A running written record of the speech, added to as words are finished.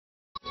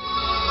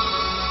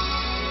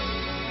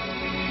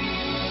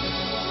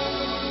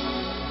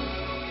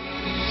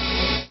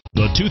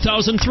The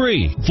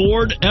 2003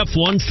 Ford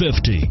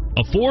F-150.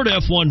 A Ford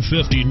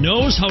F-150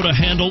 knows how to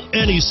handle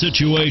any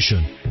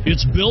situation.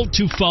 It's built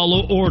to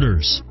follow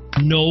orders,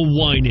 no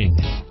whining,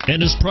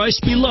 and is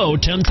priced below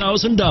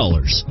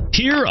 $10,000.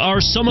 Here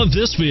are some of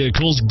this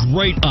vehicle's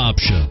great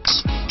options: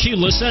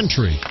 keyless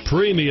entry,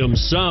 premium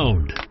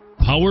sound,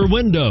 power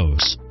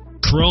windows,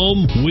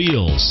 chrome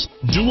wheels,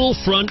 dual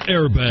front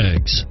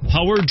airbags,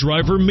 power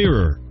driver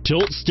mirror,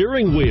 tilt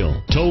steering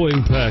wheel,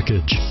 towing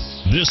package.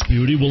 This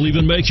beauty will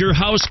even make your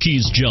house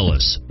keys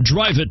jealous.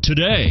 Drive it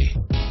today.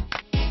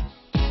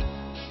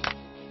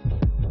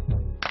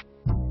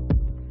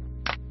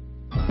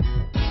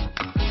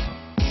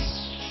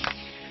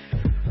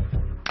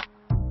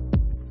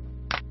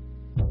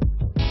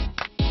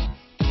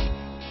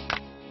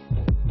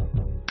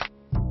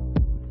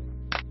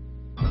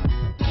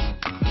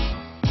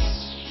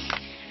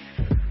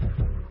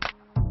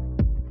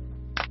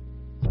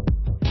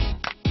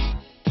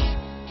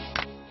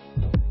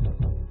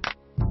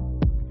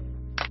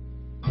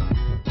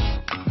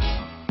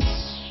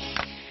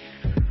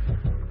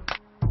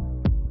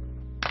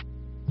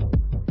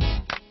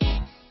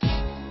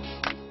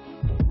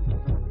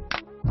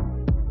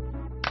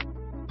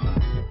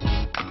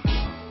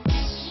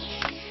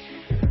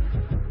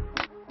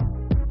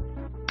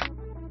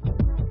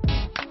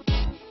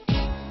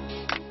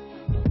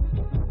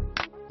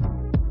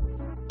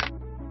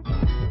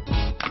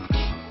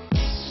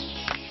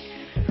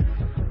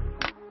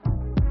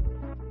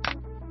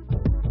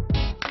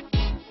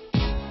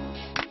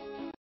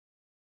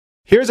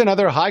 Here's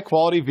another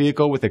high-quality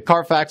vehicle with a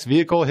CARFAX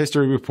Vehicle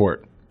History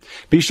Report.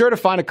 Be sure to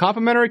find a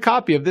complimentary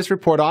copy of this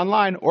report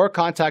online or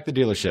contact the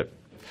dealership.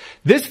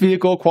 This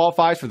vehicle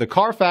qualifies for the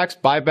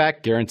CARFAX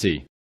Buyback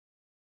Guarantee.